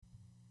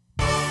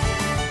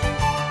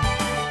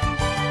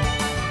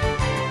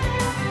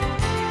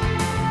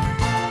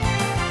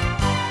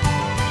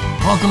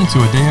Welcome to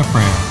a day of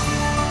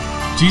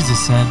prayer. Jesus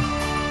said,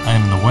 I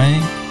am the way,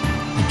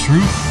 the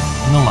truth,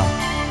 and the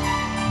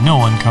life. No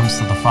one comes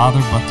to the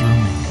Father but through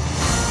me.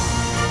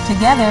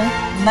 Together,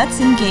 let's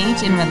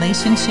engage in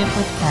relationship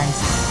with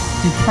Christ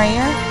through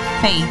prayer,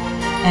 faith,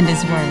 and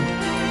His Word.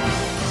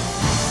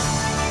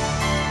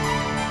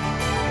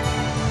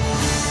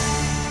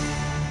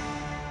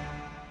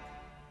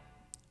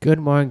 Good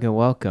morning and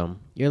welcome.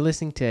 You're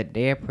listening to a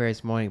Day of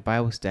Prayer's morning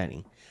Bible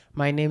study.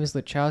 My name is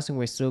LaCharles and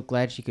we're so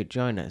glad you could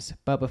join us.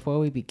 But before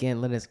we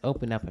begin, let us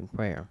open up in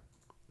prayer.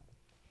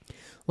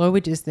 Lord,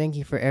 we just thank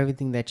you for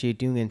everything that you're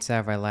doing inside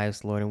of our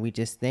lives, Lord. And we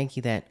just thank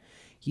you that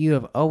you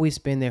have always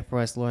been there for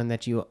us, Lord, and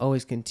that you will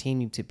always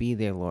continue to be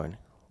there, Lord.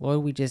 Lord,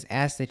 we just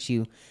ask that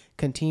you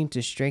continue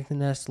to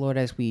strengthen us, Lord,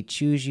 as we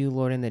choose you,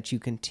 Lord, and that you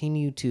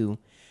continue to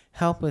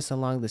help us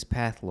along this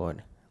path,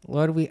 Lord.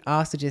 Lord, we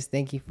also just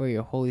thank you for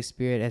your Holy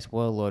Spirit as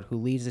well, Lord, who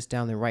leads us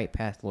down the right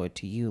path, Lord,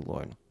 to you,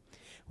 Lord.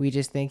 We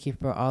just thank you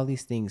for all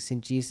these things. In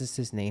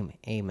Jesus' name,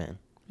 amen.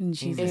 In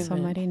Jesus'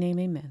 almighty name,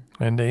 amen.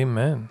 And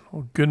amen.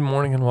 Well, good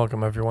morning and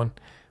welcome, everyone.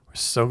 We're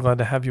so glad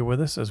to have you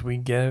with us as we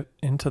get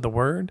into the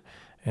Word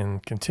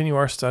and continue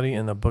our study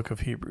in the book of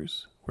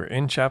Hebrews. We're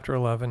in chapter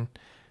 11,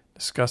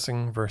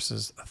 discussing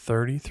verses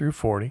 30 through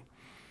 40.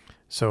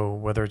 So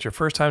whether it's your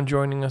first time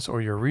joining us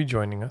or you're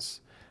rejoining us,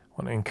 I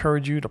want to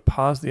encourage you to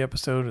pause the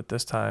episode at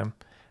this time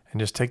and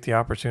just take the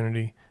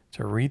opportunity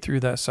to read through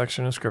that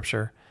section of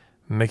Scripture,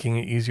 making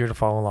it easier to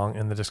follow along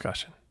in the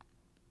discussion.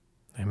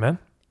 Amen?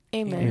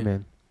 Amen.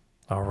 Amen.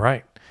 All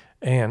right.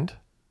 And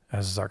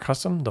as is our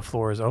custom, the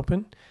floor is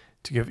open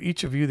to give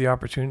each of you the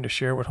opportunity to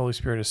share what Holy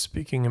Spirit is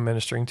speaking and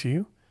ministering to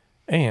you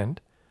and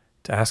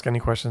to ask any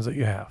questions that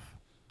you have.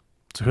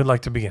 So who'd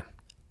like to begin?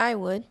 I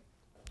would.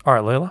 All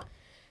right, Layla.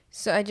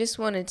 So I just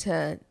wanted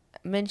to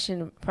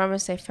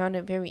promise I found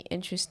it very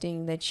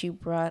interesting that you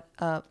brought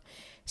up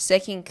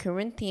 2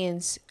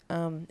 Corinthians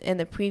in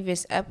the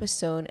previous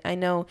episode. I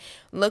know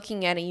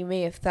looking at it, you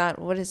may have thought,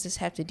 what does this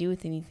have to do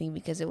with anything?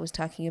 Because it was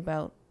talking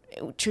about,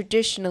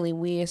 traditionally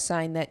we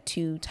assign that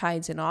to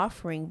tithes and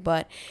offering,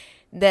 but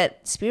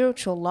that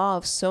spiritual law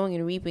of sowing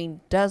and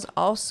reaping does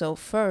also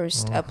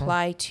first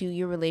apply to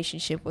your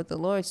relationship with the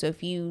Lord. So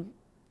if you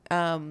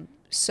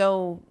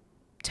sow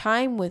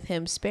time with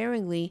Him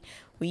sparingly,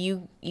 where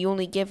you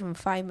only give Him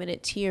 5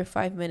 minutes here,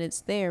 5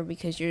 minutes there,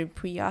 because you're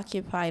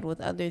preoccupied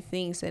with other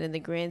things that in the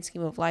grand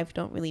scheme of life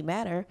don't really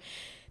matter,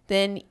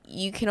 then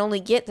you can only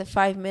get the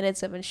 5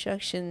 minutes of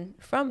instruction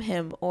from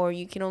Him, or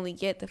you can only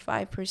get the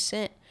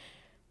 5%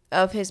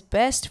 of His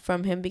best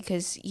from Him,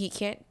 because He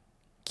can't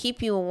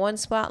keep you in one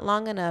spot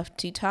long enough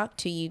to talk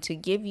to you, to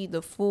give you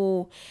the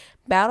full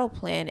battle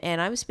plan.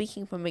 And I'm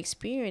speaking from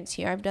experience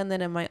here. I've done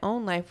that in my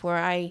own life where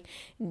I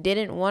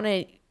didn't want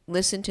to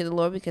listen to the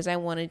Lord because I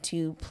wanted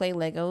to play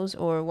Legos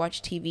or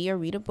watch TV or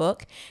read a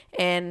book.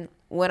 And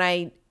when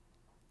I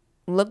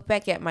look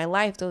back at my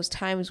life, those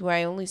times where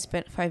I only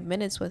spent 5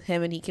 minutes with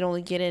Him and He could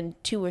only get in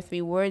 2 or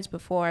 3 words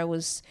before I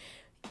was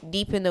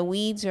deep in the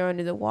weeds or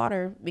under the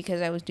water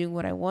because I was doing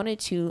what I wanted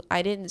to,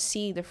 I didn't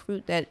see the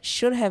fruit that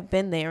should have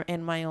been there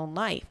in my own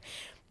life.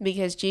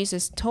 Because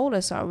Jesus told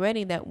us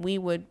already that we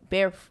would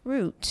bear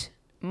fruit,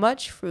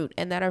 much fruit,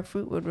 and that our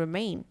fruit would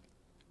remain.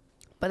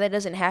 But that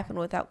doesn't happen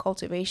without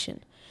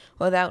cultivation,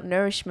 without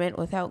nourishment,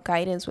 without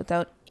guidance,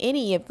 without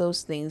any of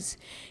those things.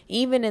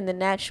 Even in the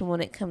natural, when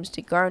it comes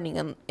to gardening,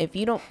 and if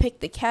you don't pick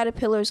the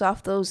caterpillars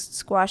off those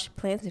squash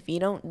plants, if you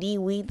don't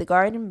de-weed the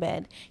garden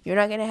bed, you're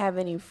not going to have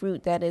any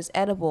fruit that is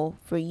edible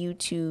for you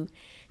to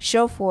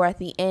show for at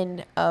the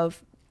end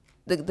of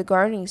the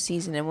gardening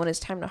season. And when it's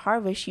time to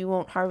harvest, you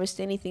won't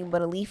harvest anything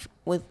but a leaf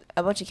with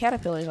a bunch of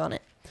caterpillars on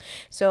it.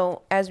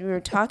 So as we were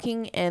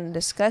talking and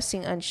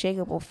discussing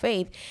unshakable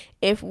faith,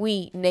 if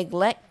we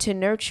neglect to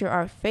nurture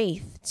our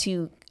faith,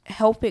 to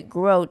help it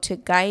grow, to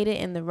guide it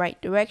in the right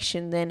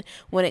direction, then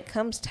when it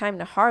comes time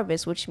to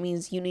harvest, which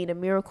means you need a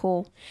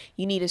miracle,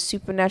 you need a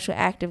supernatural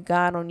act of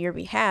God on your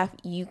behalf,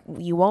 you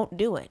won't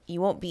do it.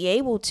 You won't be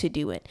able to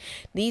do it.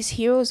 These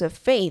heroes of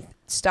faith,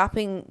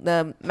 stopping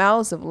the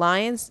mouths of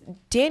lions,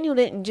 Daniel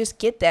didn't just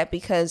get that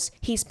because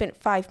he spent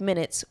 5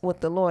 minutes with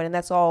the Lord and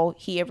that's all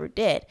he ever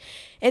did.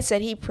 It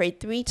said he prayed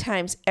 3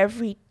 times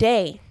every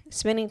day,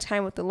 spending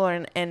time with the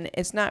Lord. And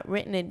it's not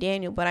written in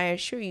Daniel, but I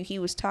assure you he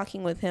was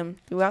talking with Him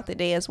throughout the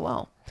day as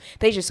well.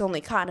 They just only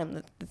caught him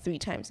the 3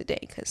 times a day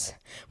because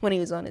when he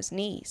was on his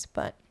knees.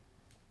 But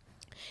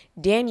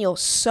Daniel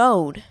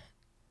sowed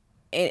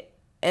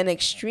an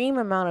extreme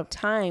amount of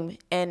time,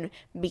 and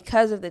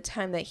because of the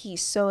time that he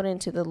sowed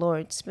into the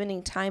Lord,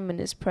 spending time in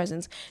His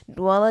presence,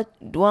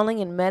 dwelling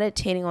and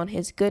meditating on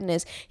His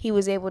goodness, he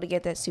was able to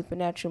get that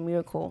supernatural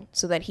miracle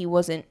so that he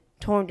wasn't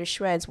torn to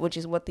shreds, which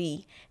is what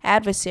the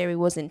adversary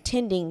was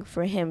intending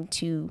for him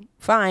to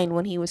find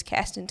when he was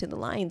cast into the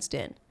lion's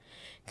den.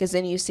 Because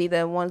then you see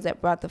the ones that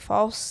brought the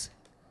false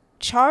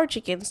charge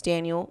against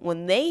Daniel,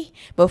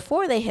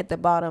 before they hit the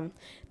bottom,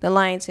 the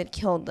lions had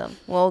killed them.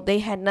 Well, they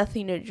had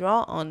nothing to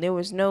draw on. There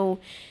was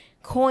no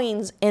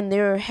coins in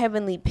their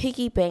heavenly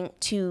piggy bank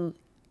to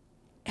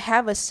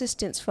have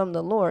assistance from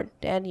the Lord.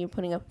 Dad, you're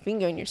putting up a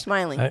finger and you're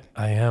smiling.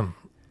 I am.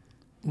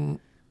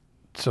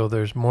 So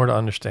there's more to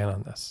understand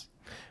on this.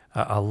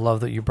 I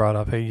love that you brought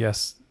up, hey,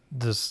 yes,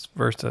 this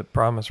verse that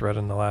Promise read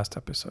in the last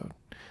episode.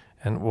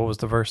 And what was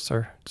the verse,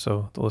 sir?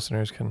 So the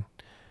listeners can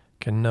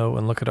know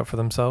and look it up for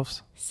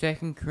themselves.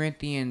 2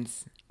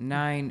 Corinthians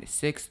 9,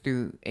 6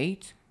 through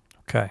 8.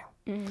 Okay.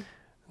 Mm.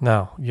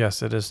 Now,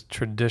 yes, it is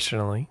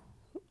traditionally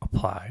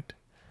applied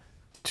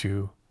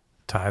to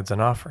tithes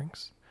and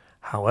offerings.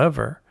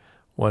 However,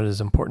 what is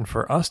important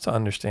for us to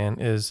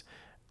understand is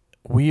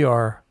we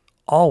are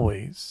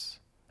always,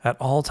 at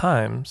all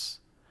times,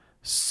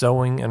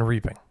 sowing and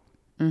reaping.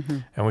 Mm-hmm.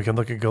 And we can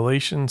look at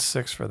Galatians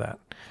 6 for that.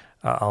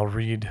 I'll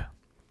read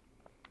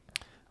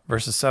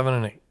verses 7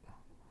 and 8.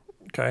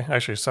 Okay,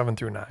 actually 7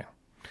 through 9.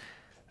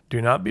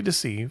 Do not be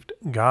deceived.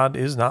 God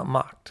is not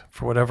mocked.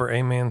 For whatever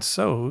a man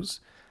sows,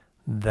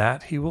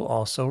 that he will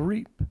also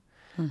reap.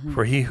 Mm-hmm.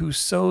 For he who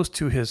sows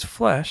to his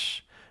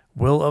flesh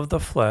will of the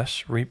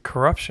flesh reap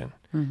corruption.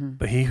 Mm-hmm.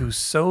 But he who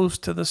sows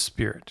to the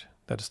Spirit,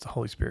 that is the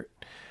Holy Spirit,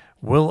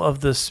 will of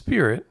the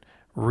Spirit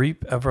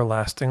reap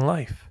everlasting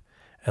life.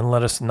 And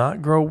let us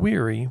not grow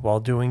weary while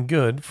doing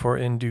good, for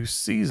in due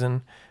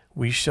season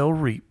we shall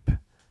reap,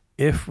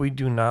 if we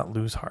do not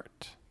lose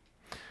heart.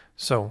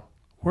 So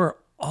we're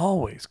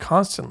always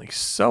constantly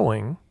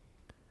sowing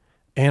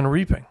and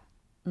reaping.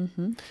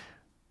 Mm-hmm.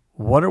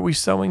 What are we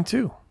sowing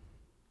to?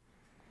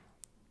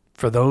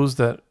 For those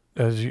that,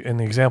 as you, in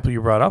the example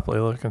you brought up,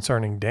 Layla,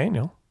 concerning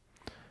Daniel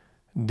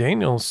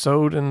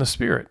sowed in the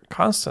Spirit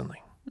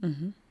constantly.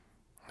 Mm-hmm.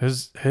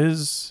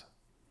 His,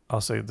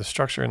 I'll say the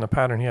structure and the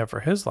pattern he had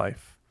for his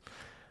life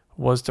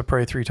was to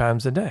pray 3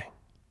 times a day.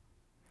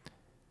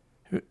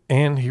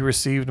 And he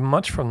received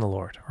much from the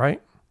Lord,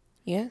 right?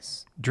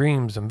 Yes.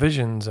 Dreams and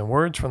visions and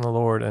words from the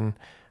Lord, and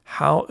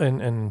how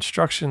and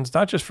instructions,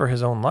 not just for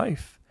his own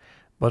life,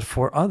 but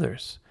for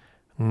others.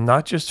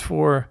 Not just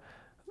for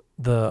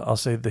I'll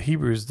say the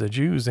Hebrews, the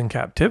Jews in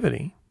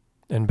captivity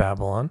in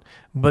Babylon,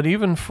 but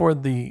even for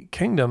the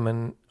kingdom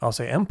and I'll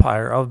say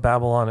empire of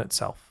Babylon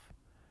itself.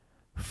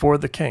 For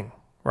the king,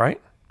 right?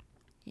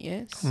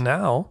 Yes.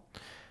 Now,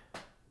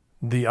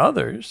 the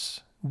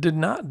others did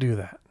not do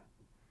that.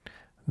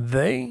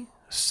 They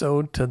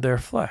sowed to their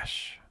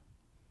flesh.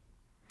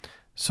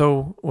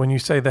 So when you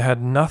say they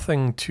had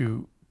nothing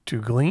to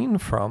glean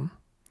from,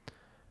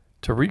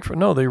 to reap from,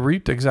 no, they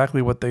reaped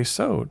exactly what they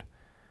sowed.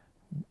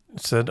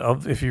 It said,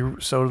 if you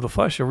sow to the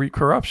flesh, you'll reap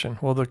corruption.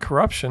 Well, the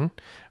corruption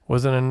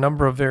was in a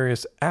number of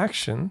various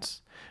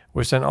actions,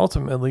 which then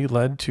ultimately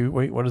led to,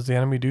 what does the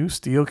enemy do?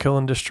 Steal, kill,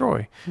 and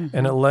destroy. Mm-hmm.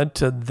 And it led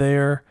to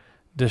their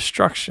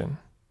destruction,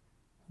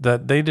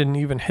 that they didn't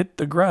even hit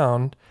the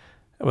ground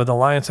when the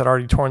lions had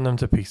already torn them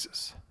to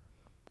pieces.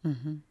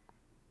 Mm-hmm.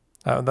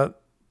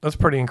 That's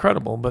pretty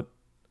incredible, but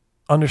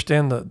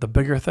understand the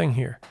bigger thing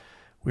here.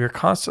 We are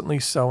constantly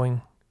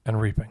sowing and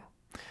reaping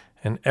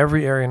in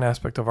every area and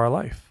aspect of our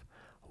life.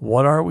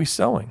 What are we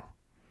sowing?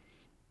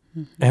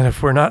 Mm-hmm. And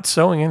if we're not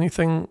sowing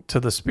anything to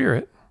the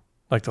Spirit,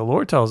 like the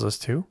Lord tells us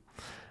to,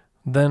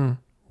 then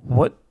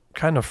what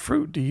kind of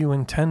fruit do you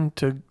intend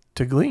to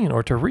glean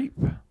or to reap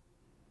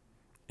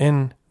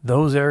in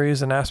those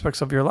areas and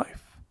aspects of your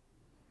life?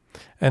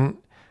 And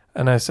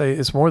I say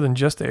it's more than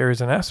just the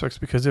areas and aspects,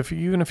 because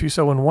even if you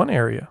sow in one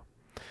area,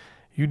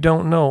 you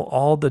don't know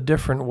all the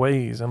different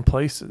ways and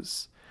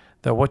places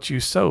that what you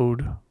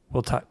sowed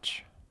will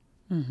touch.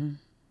 Mm-hmm.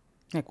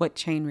 Like what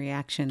chain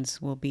reactions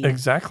will be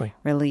Exactly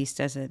released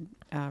as a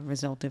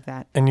result of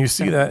that. And you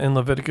see that in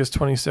Leviticus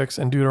 26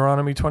 and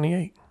Deuteronomy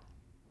 28.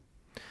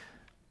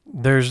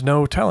 There's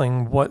no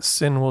telling what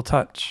sin will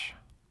touch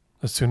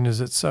as soon as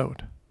it's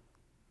sowed.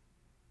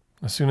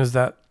 As soon as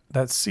that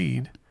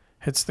seed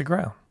hits the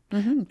ground.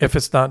 Mm-hmm. If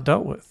it's not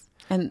dealt with.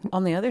 And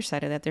on the other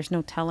side of that, there's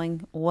no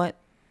telling what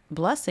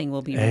blessing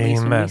will be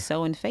released when Amen. we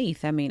sow in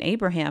faith. I mean,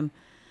 Abraham,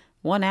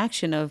 one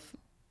action of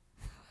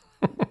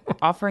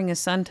offering his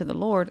son to the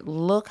Lord,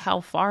 look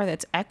how far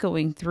that's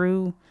echoing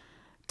through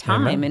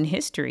time Amen. and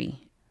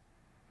history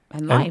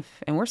and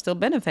life. And we're still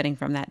benefiting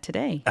from that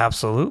today.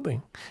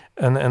 Absolutely.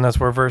 And that's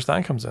where verse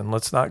 9 comes in.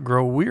 Let's not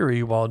grow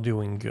weary while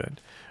doing good.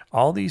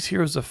 All these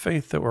heroes of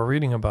faith that we're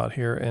reading about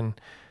here in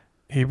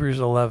Hebrews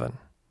 11,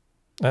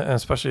 and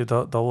especially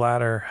the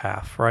latter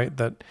half, right,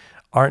 that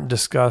aren't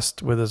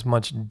discussed with as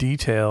much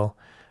detail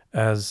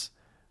as,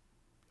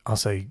 I'll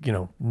say,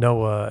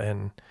 Noah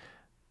and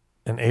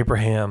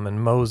Abraham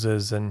and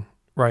Moses and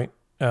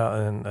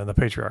and the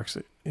patriarchs,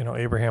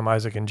 Abraham,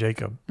 Isaac, and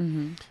Jacob.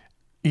 Mm-hmm.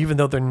 Even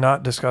though they're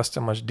not discussed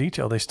in much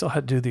detail, they still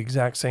had to do the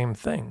exact same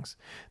things.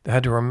 They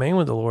had to remain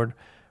with the Lord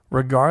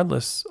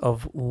regardless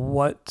of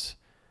what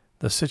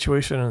the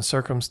situation and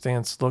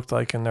circumstance looked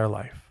like in their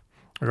life,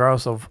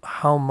 regardless of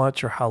how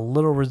much or how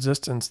little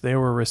resistance they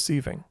were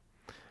receiving.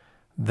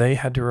 They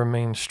had to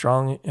remain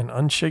strong and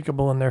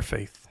unshakable in their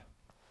faith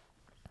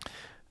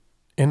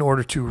in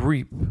order to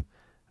reap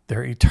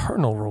their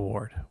eternal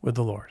reward with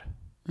the Lord.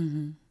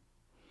 Mm-hmm.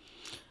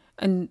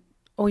 And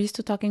are you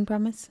still talking,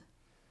 Promise?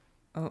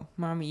 Oh,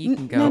 Mommy, you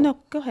can go. No,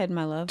 go ahead,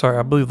 my love. Sorry,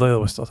 I believe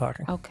Layla was still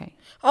talking. Okay.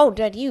 Oh,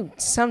 Dad, you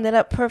summed it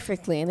up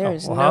perfectly, and there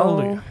is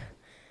hallelujah.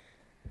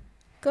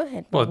 Go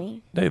ahead, Well,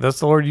 Mommy. hey, that's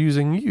the Lord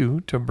using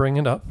you to bring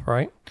it up,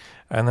 right?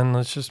 And then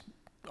let's just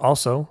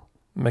also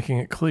making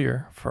it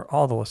clear for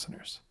all the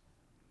listeners.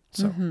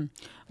 So,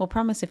 Well,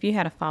 Promise, if you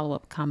had a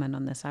follow-up comment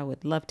on this, I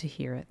would love to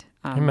hear it.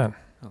 amen.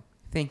 Oh,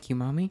 thank you,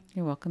 Mommy.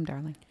 You're welcome,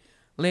 darling.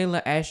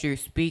 Layla, as you're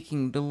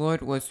speaking, the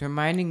Lord was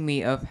reminding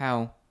me of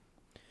how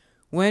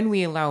when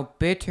we allow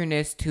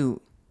bitterness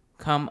to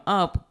come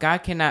up, God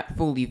cannot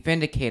fully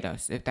vindicate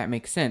us, if that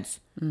makes sense.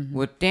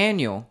 With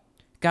Daniel,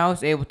 God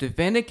was able to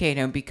vindicate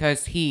him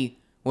because he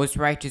was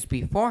righteous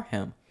before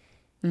him.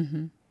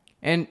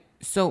 And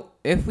so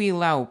if we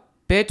allow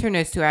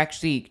bitterness to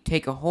actually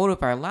take a hold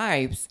of our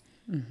lives,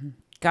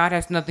 God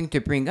has nothing to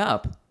bring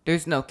up.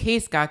 There's no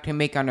case God can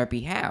make on our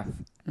behalf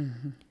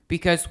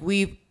because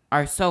we've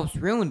ourselves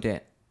ruined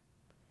it.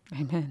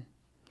 Amen.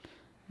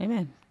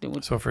 Amen.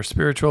 So for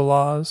spiritual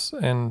laws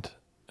and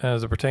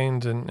as it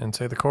pertains in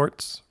say the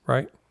courts,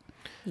 right?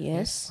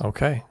 Yes.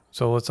 Okay.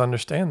 So let's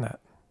understand that.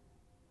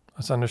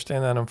 Let's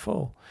understand that in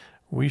full.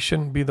 We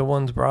shouldn't be the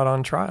ones brought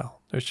on trial.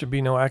 There should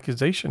be no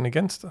accusation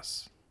against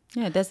us.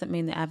 Yeah, it doesn't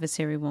mean the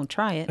adversary won't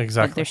try it.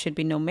 Exactly. But there should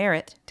be no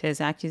merit to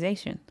his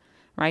accusation,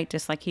 right?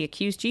 Just like he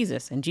accused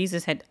Jesus, and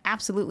Jesus had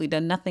absolutely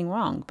done nothing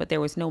wrong, but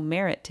there was no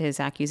merit to his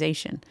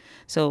accusation.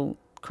 So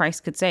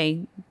Christ could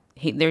say,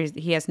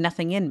 he has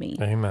nothing in me.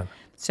 Amen.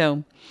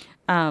 So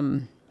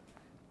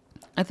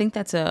I think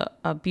that's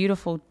a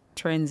beautiful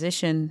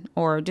transition,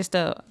 or just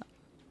I'll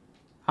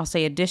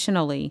say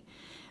additionally,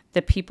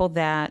 the people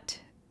that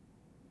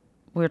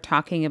we're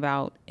talking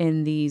about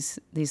in these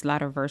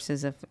latter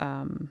verses of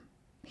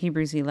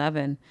Hebrews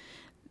 11,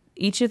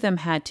 each of them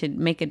had to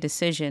make a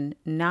decision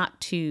not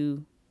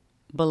to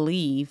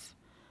believe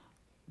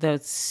the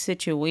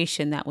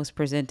situation that was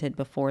presented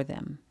before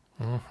them.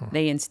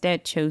 They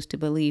instead chose to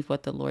believe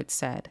what the Lord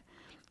said.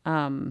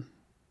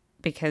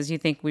 Because you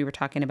think we were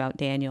talking about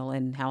Daniel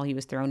and how he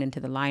was thrown into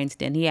the lion's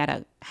den. He had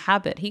a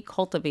habit. He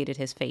cultivated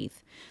his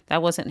faith.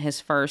 That wasn't his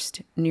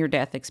first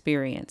near-death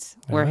experience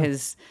where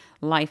his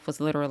life was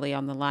literally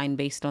on the line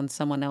based on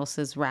someone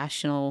else's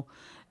rational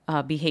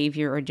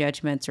behavior or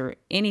judgments or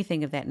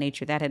anything of that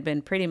nature. That had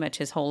been pretty much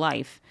his whole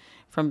life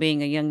from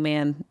being a young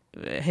man.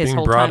 His Being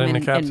whole brought time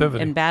into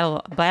captivity. in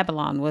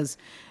Babylon was,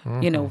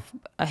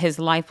 his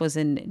life was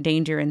in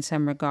danger in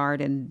some regard,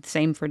 and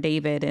same for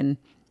David and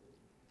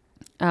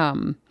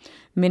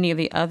many of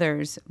the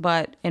others.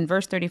 But in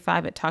verse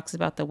 35, it talks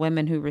about the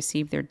women who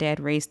received their dead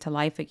raised to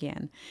life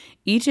again.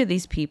 Each of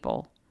these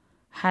people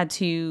had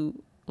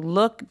to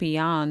look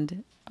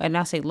beyond, and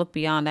I say look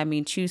beyond, I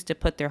mean choose to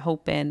put their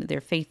hope in,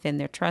 their faith in,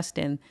 their trust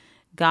in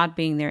God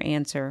being their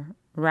answer,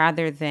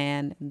 rather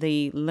than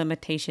the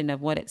limitation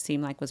of what it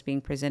seemed like was being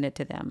presented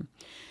to them.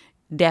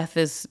 Death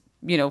is,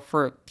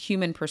 for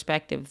human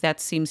perspective,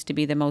 that seems to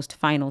be the most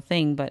final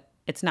thing, but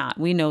it's not.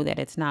 We know that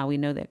it's not. We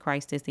know that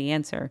Christ is the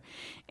answer.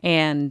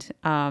 And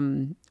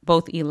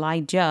both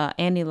Elijah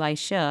and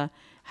Elisha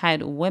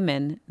had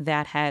women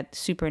that had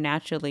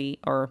supernaturally,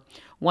 or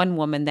one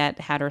woman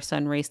that had her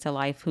son raised to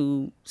life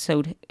who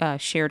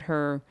shared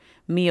her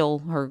meal,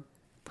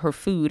 her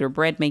food or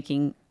bread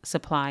making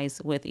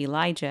supplies with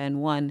Elijah,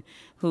 and one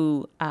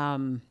who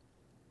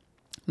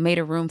made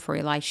a room for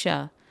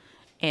Elisha.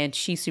 And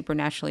she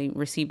supernaturally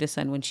received a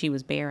son when she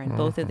was barren.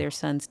 Both of their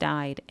sons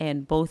died,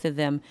 and both of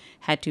them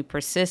had to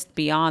persist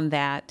beyond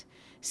that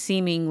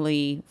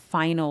seemingly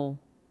final,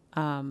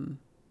 I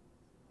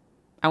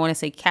want to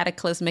say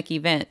cataclysmic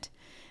event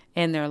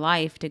in their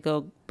life to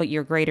go, but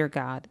you're greater,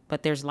 God,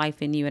 but there's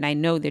life in you. And I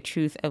know the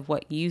truth of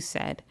what you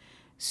said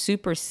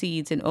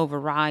supersedes and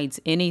overrides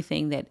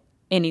anything that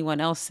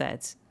anyone else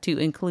says, to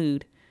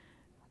include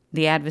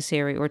the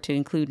adversary or to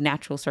include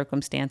natural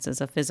circumstances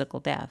of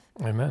physical death.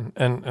 Amen.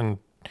 And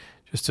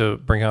just to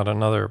bring out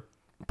another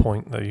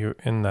point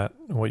that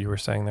what you were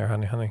saying there,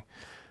 honey,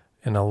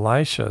 in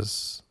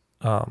Elisha's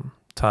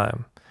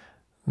time,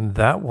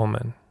 that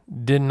woman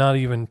did not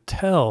even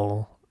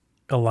tell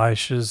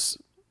Elisha's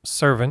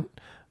servant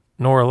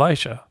nor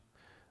Elisha,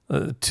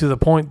 to the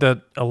point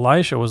that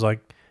Elisha was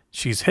like,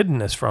 she's hidden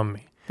this from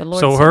me. The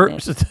Lord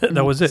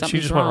that was it. She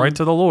Something's just wrong. went right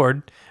to the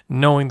Lord,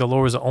 knowing the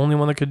Lord was the only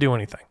one that could do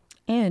anything.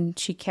 And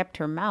she kept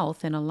her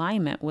mouth in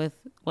alignment with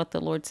what the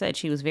Lord said.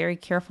 She was very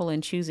careful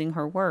in choosing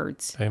her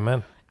words.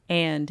 Amen.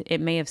 And it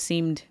may have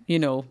seemed,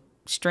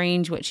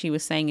 strange what she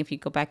was saying if you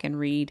go back and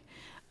read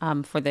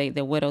for the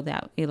widow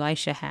that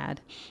Elisha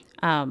had,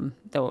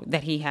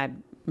 that he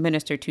had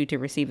ministered to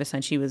receive a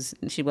son.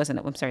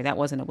 That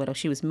wasn't a widow.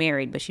 She was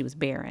married, but she was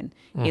barren.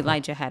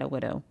 Elijah had a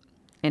widow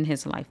in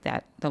his life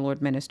that the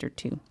Lord ministered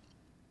to.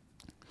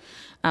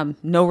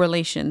 No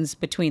relations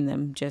between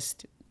them,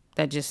 just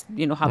how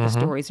the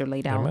stories are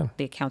laid out, Amen.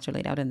 the accounts are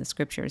laid out in the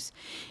scriptures.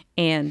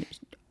 And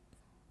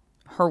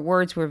her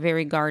words were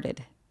very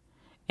guarded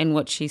in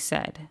what she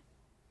said,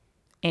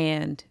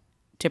 and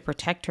to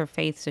protect her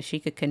faith so she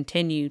could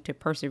continue to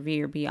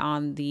persevere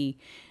beyond the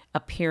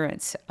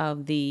appearance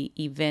of the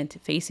event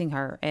facing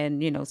her.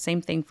 And,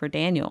 same thing for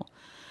Daniel.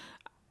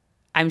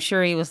 I'm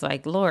sure he was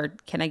like,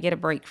 Lord, can I get a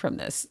break from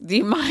this? Do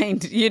you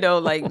mind?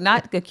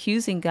 Not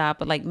accusing God,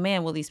 but like,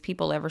 man, will these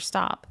people ever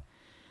stop?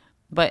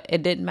 But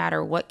it didn't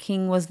matter what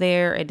king was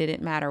there. It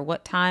didn't matter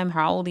what time,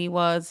 how old he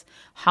was,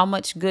 how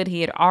much good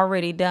he had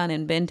already done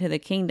and been to the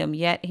kingdom.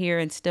 Yet here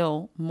and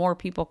still more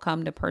people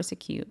come to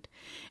persecute.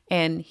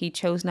 And he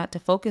chose not to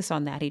focus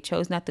on that. He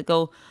chose not to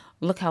go,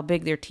 look how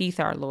big their teeth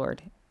are,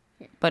 Lord.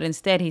 But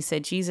instead he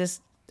said,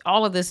 Jesus,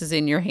 all of this is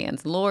in your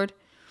hands. Lord,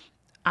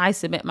 I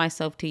submit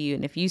myself to you.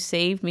 And if you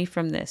save me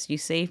from this, you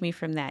save me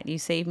from that, you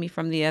save me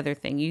from the other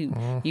thing.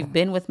 You've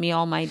been with me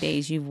all my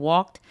days. You've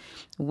walked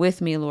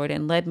with me, Lord,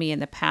 and led me in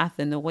the path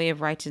and the way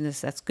of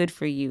righteousness that's good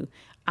for you.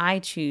 I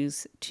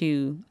choose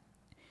to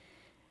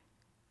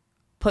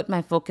put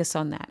my focus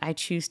on that. I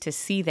choose to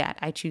see that.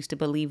 I choose to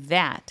believe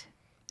that.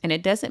 And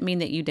it doesn't mean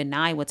that you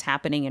deny what's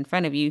happening in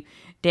front of you.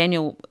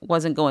 Daniel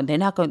wasn't going, there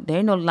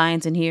ain't no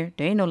lions in here.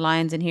 There ain't no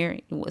lions in here.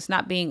 It's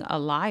not being a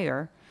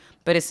liar.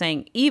 But it's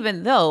saying,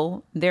 even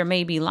though there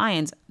may be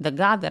lions, the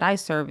God that I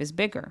serve is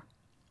bigger,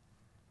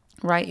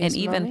 right? Yes,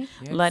 and even Mommy?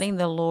 Yes. letting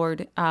the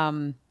Lord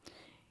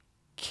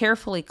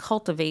carefully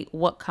cultivate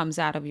what comes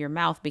out of your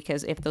mouth.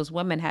 Because if those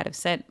women had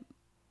have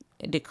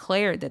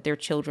declared that their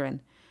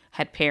children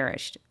had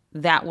perished,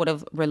 that would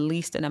have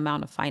released an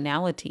amount of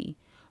finality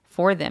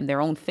for them. Their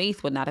own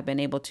faith would not have been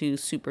able to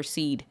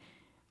supersede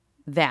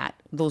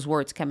those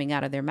words coming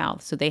out of their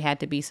mouth. So they had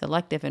to be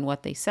selective in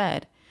what they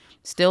said.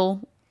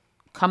 Still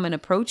come and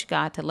approach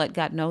God to let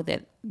God know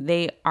that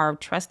they are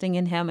trusting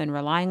in him and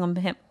relying on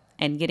him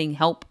and getting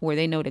help where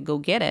they know to go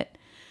get it.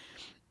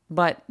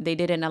 But they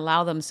didn't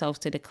allow themselves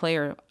to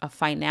declare a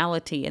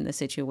finality in the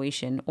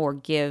situation or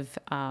give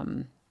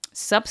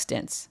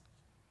substance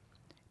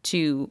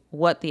to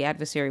what the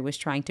adversary was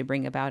trying to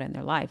bring about in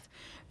their life.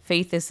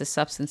 Faith is the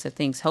substance of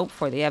things hoped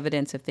for, the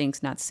evidence of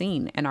things not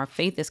seen. And our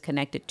faith is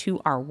connected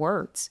to our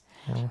words.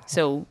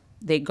 So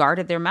they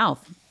guarded their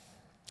mouth.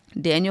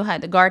 Daniel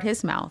had to guard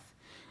his mouth.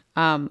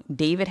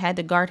 David had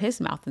to guard his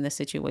mouth in the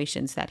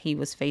situations that he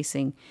was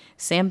facing.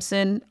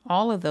 Samson,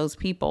 all of those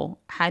people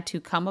had to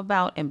come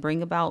about and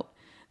bring about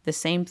the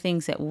same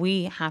things that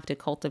we have to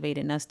cultivate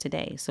in us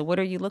today. So what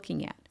are you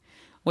looking at?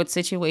 What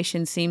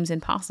situation seems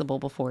impossible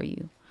before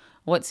you?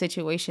 What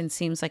situation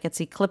seems like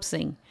it's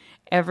eclipsing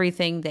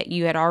everything that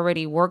you had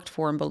already worked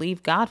for and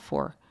believed God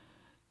for?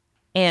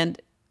 And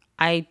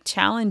I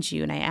challenge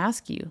you and I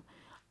ask you,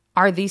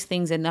 are these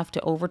things enough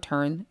to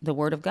overturn the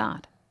word of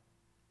God?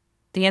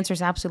 The answer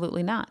is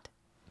absolutely not.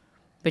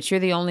 But you're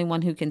the only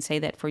one who can say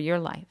that for your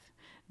life.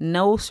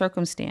 No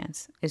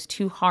circumstance is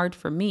too hard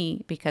for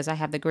me because I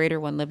have the greater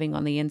one living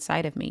on the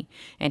inside of me.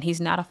 And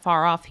he's not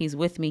afar off. He's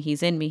with me.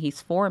 He's in me.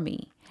 He's for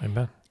me.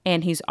 Amen.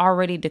 And he's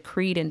already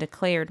decreed and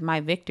declared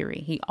my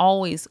victory. He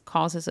always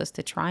causes us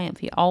to triumph.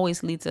 He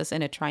always leads us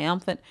in a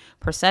triumphant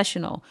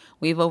processional.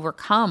 We've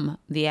overcome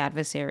the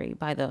adversary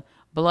by the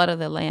blood of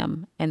the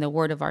Lamb and the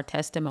word of our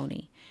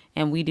testimony.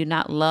 And we do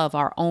not love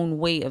our own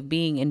way of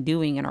being and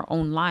doing in our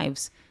own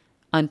lives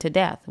unto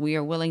death. We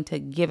are willing to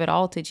give it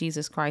all to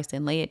Jesus Christ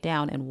and lay it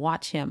down and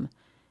watch him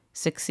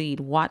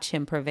succeed, watch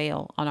him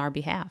prevail on our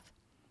behalf.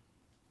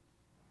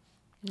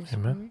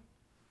 Amen.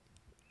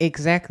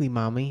 Exactly,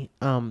 Mommy.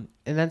 And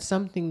that's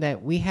something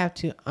that we have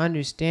to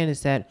understand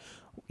is that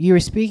you were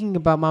speaking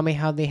about, Mommy,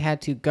 how they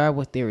had to guard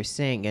what they were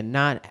saying and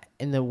not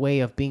in the way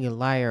of being a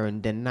liar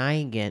and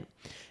denying it.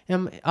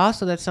 And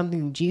also, that's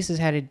something Jesus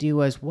had to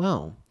do as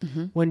well.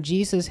 Mm-hmm. When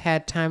Jesus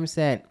had times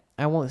that,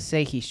 I won't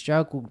say he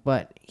struggled,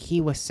 but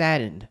he was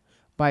saddened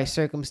by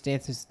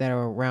circumstances that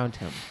are around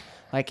him.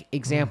 Like,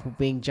 example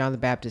being John the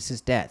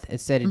Baptist's death.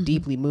 It said it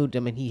deeply moved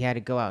him and he had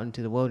to go out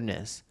into the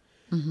wilderness.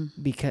 And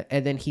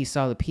then he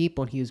saw the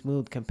people and he was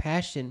moved with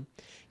compassion.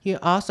 He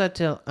also had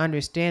to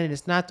understand that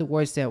it's not the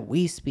words that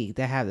we speak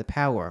that have the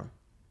power.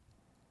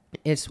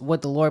 It's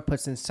what the Lord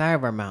puts inside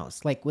of our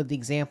mouths. Like with the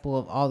example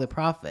of all the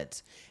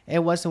prophets.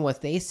 It wasn't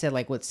what they said,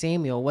 like with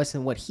Samuel. It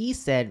wasn't what he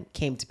said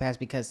came to pass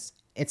because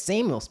it's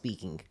Samuel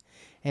speaking.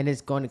 And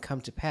it's going to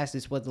come to pass.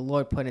 It's what the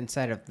Lord put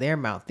inside of their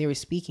mouth. They were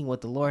speaking what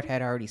the Lord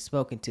had already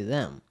spoken to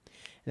them.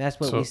 And that's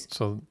what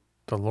So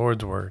the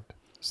Lord's word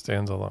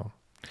stands alone.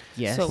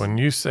 Yes. So- When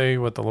you say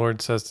what the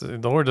Lord says, the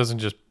Lord doesn't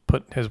just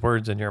put his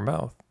words in your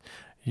mouth.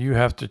 You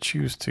have to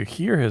choose to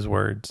hear his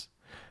words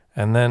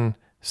and then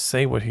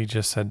say what he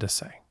just said to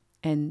say.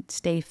 And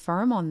stay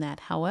firm on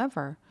that.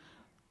 However,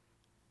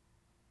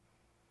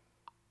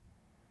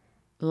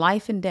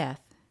 life and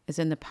death is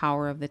in the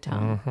power of the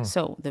tongue. Mm-hmm.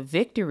 So the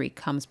victory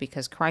comes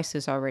because Christ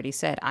has already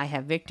said, I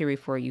have victory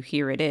for you.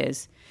 Here it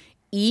is.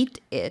 Eat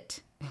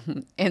it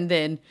and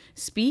then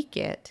speak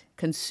it,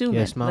 consume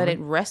Yes, it, Mama. let it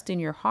rest in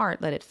your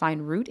heart, let it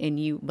find root in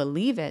you,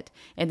 believe it,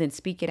 and then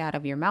speak it out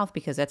of your mouth,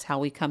 because that's how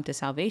we come to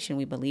salvation.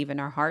 We believe in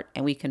our heart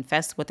and we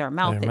confess with our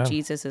mouth Amen. that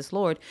Jesus is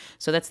Lord.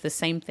 So that's the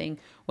same thing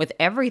with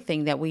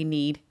everything that we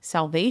need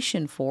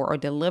salvation for, or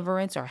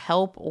deliverance or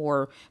help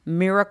or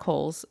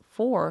miracles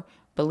for.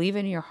 Believe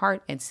in your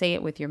heart and say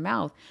it with your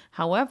mouth.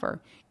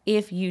 However,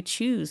 if you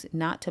choose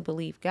not to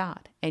believe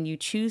God and you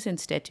choose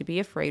instead to be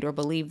afraid or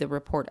believe the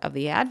report of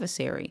the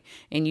adversary,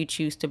 and you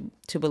choose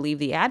to believe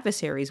the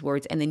adversary's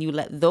words, and then you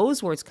let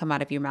those words come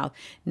out of your mouth,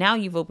 now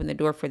you've opened the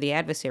door for the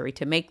adversary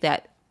to make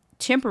that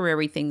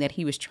temporary thing that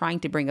he was trying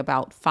to bring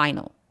about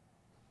final.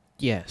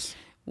 Yes.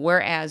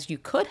 Whereas you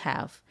could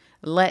have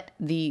let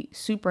the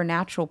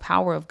supernatural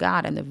power of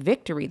God and the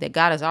victory that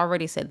God has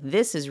already said,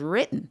 this is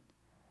written.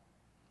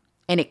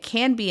 And it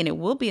can be and it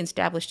will be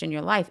established in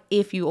your life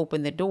if you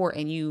open the door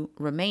and you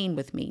remain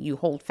with me. You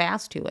hold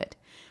fast to it.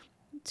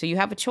 So you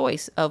have a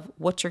choice of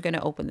what you're going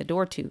to open the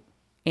door to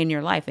in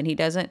your life. And he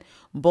doesn't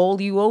bowl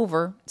you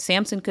over.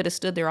 Samson could have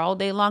stood there all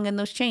day long in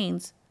those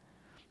chains.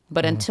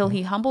 But until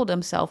he humbled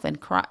himself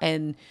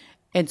and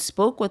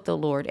spoke with the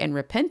Lord and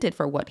repented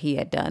for what he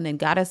had done. And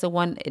God is the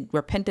one,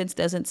 repentance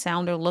doesn't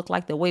sound or look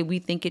like the way we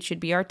think it should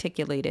be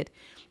articulated.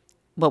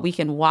 But we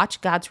can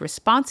watch God's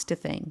response to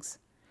things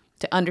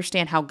to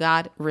understand how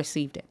God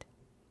received it,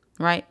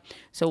 right?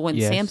 So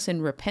when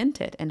Samson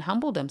repented and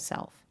humbled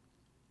himself,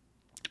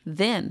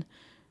 then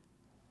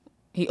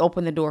he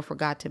opened the door for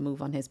God to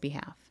move on his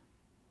behalf,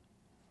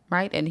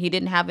 right? And he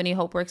didn't have any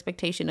hope or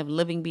expectation of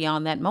living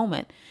beyond that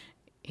moment.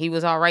 He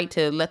was all right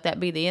to let that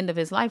be the end of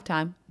his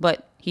lifetime,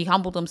 but he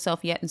humbled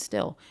himself yet and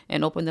still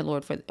and opened the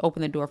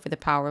door for the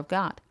power of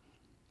God.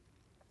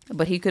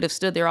 But he could have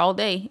stood there all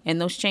day in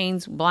those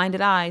chains, blinded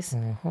eyes,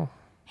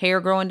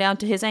 hair growing down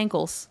to his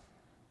ankles,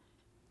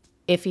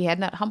 if he had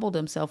not humbled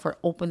himself or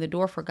opened the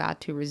door for God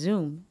to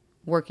resume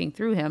working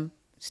through him.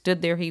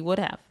 Stood there, he would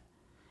have.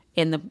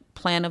 And the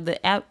plan of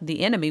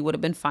the enemy would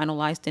have been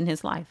finalized in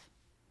his life.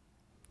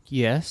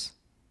 Yes.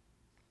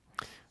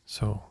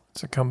 So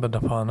it's incumbent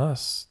upon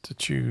us to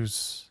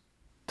choose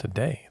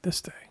today, this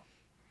day,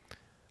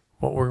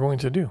 what we're going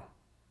to do.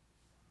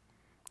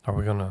 Are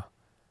we going to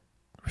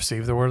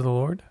receive the word of the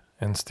Lord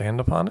and stand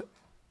upon it?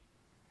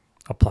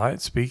 Apply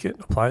it, speak it,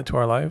 apply it to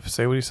our life,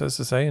 say what he says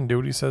to say and do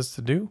what he says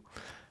to do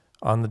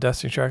on the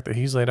destiny track that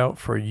he's laid out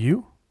for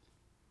you?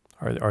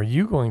 Are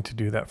you going to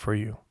do that for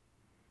you?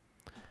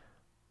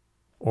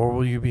 Or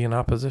will you be in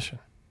opposition?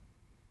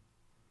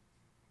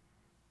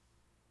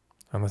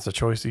 And that's a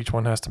choice each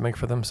one has to make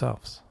for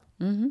themselves.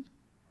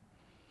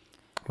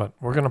 But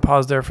we're going to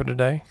pause there for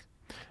today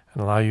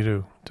and allow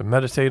you to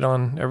meditate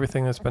on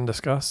everything that's been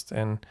discussed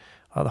and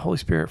allow the Holy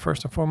Spirit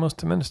first and foremost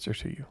to minister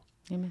to you.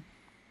 Amen.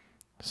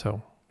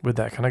 So with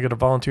that, can I get a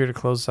volunteer to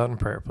close us out in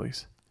prayer,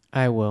 please?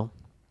 I will.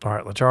 All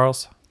right,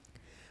 LaCharles.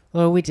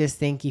 Lord, we just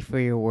thank you for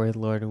your word,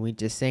 Lord, and we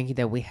just thank you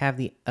that we have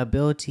the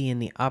ability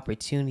and the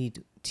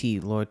opportunity,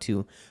 Lord,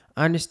 to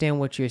understand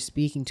what you're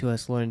speaking to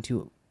us, Lord, and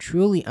to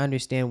truly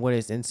understand what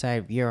is inside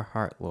of your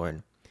heart,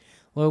 Lord.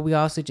 Lord, we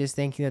also just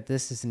thank you that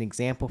this is an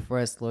example for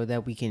us, Lord,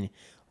 that we can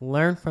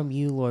learn from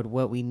you, Lord,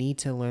 what we need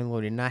to learn,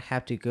 Lord, and not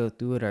have to go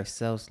through it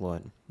ourselves,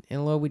 Lord.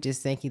 And Lord, we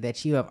just thank you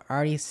that you have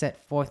already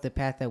set forth the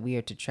path that we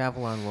are to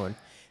travel on, Lord.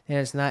 That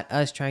it's not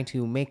us trying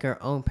to make our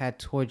own path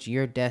towards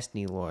your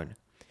destiny, Lord.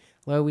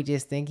 Lord, we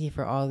just thank you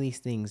for all these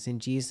things. In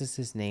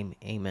Jesus' name,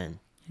 amen.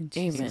 In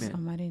Jesus'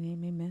 almighty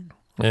name, amen.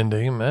 And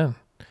amen.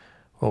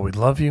 Well, we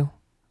love you.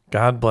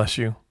 God bless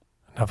you.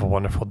 And have a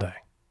wonderful day.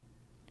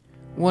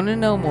 Want to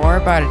know more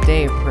about a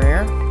day of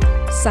prayer?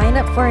 Sign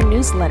up for our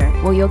newsletter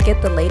where you'll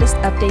get the latest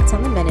updates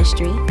on the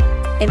ministry,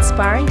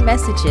 inspiring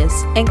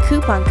messages, and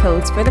coupon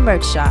codes for the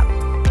merch shop.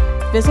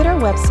 Visit our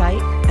website,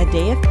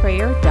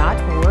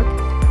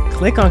 adayofprayer.org.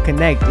 Click on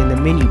Connect in the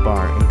menu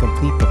bar and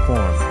complete the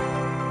form.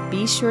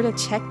 Be sure to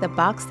check the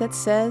box that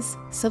says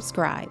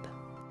subscribe.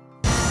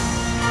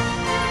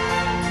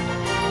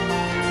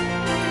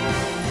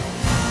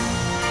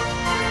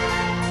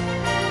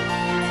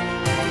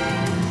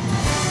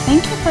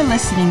 Thank you for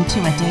listening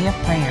to A Day of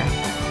Prayer.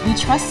 We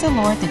trust the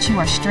Lord that you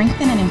are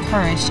strengthened and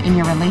encouraged in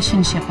your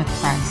relationship with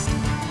Christ.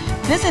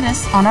 Visit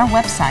us on our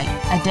website,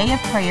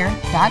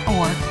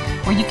 adayofprayer.org,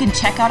 where you can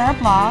check out our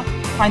blog,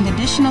 find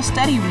additional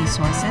study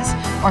resources,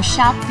 or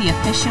shop the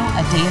official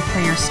A Day of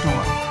Prayer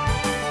store.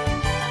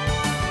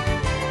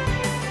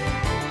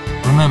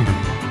 Remember,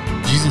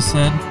 Jesus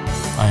said,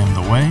 I am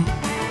the way,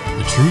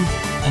 the truth,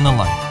 and the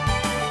life.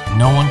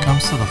 No one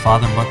comes to the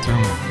Father but through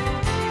me.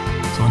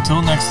 So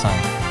until next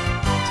time,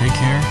 take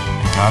care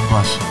and God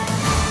bless you.